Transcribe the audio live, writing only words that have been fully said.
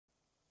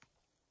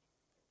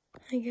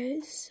Hi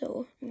guys,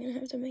 so I'm gonna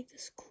have to make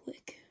this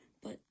quick,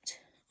 but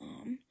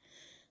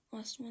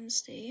last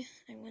Wednesday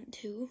I went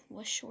to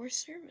West Shore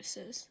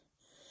Services.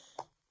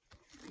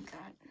 We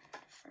got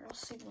feral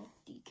signal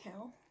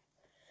decal.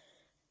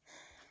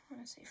 I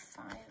want to say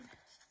 5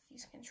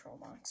 these control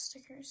box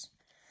stickers.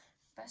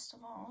 Best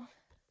of all,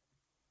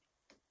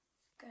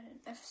 got an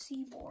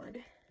FC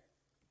board.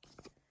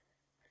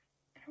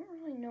 I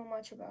don't really know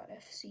much about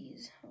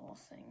FCs of all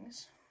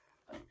things,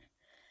 but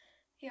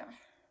yeah.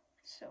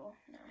 So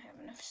now I have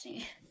an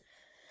FC.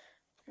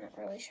 I'm not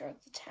really sure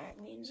what the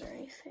tag means or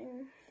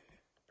anything.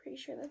 Pretty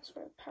sure that's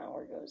where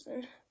power goes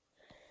in.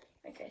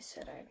 Like I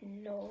said, I have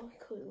no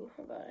clue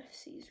about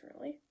FCs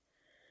really.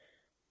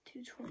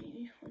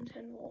 220,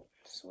 110 volt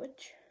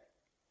switch.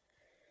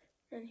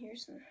 And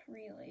here's the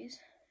relays.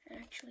 It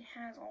actually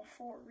has all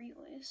 4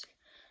 relays,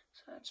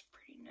 so that's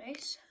pretty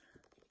nice.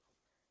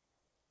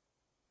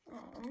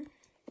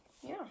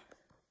 Yeah.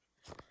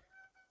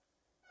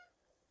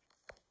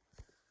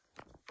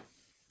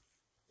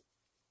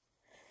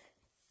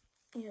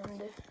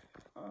 And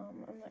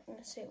I'm not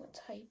gonna say what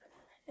type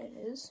it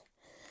is.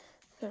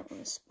 I don't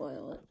want to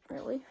spoil it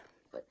really,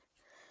 but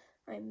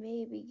I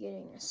may be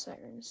getting a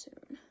siren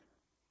soon.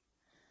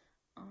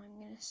 All I'm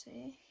gonna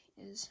say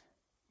is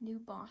New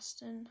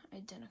Boston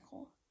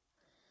identical.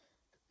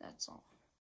 That's all.